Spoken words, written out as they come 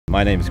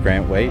My name is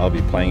Grant Wade. I'll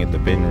be playing at the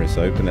BENRUS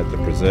Open at the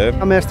Preserve.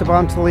 I'm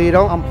Esteban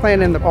Toledo. I'm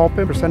playing in the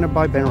Open presented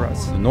by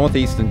BENRUS. The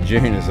Northeastern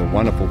June is a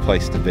wonderful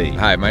place to be.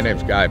 Hi, my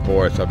name's Guy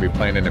Boris. I'll be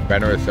playing in the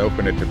BENRUS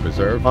Open at the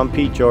Preserve. I'm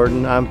Pete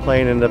Jordan. I'm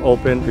playing in the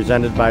Open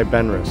presented by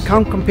BENRUS.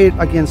 Come compete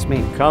against me.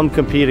 Come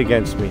compete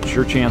against me. It's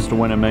your chance to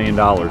win $1 million.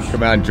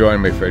 Come out and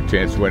join me for a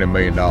chance to win $1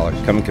 million.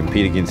 Come and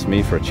compete against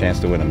me for a chance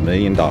to win $1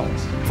 million.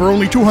 For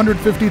only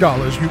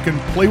 $250, you can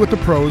play with the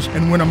pros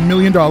and win $1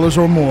 million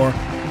or more.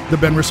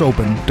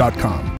 TheBenrusopen.com.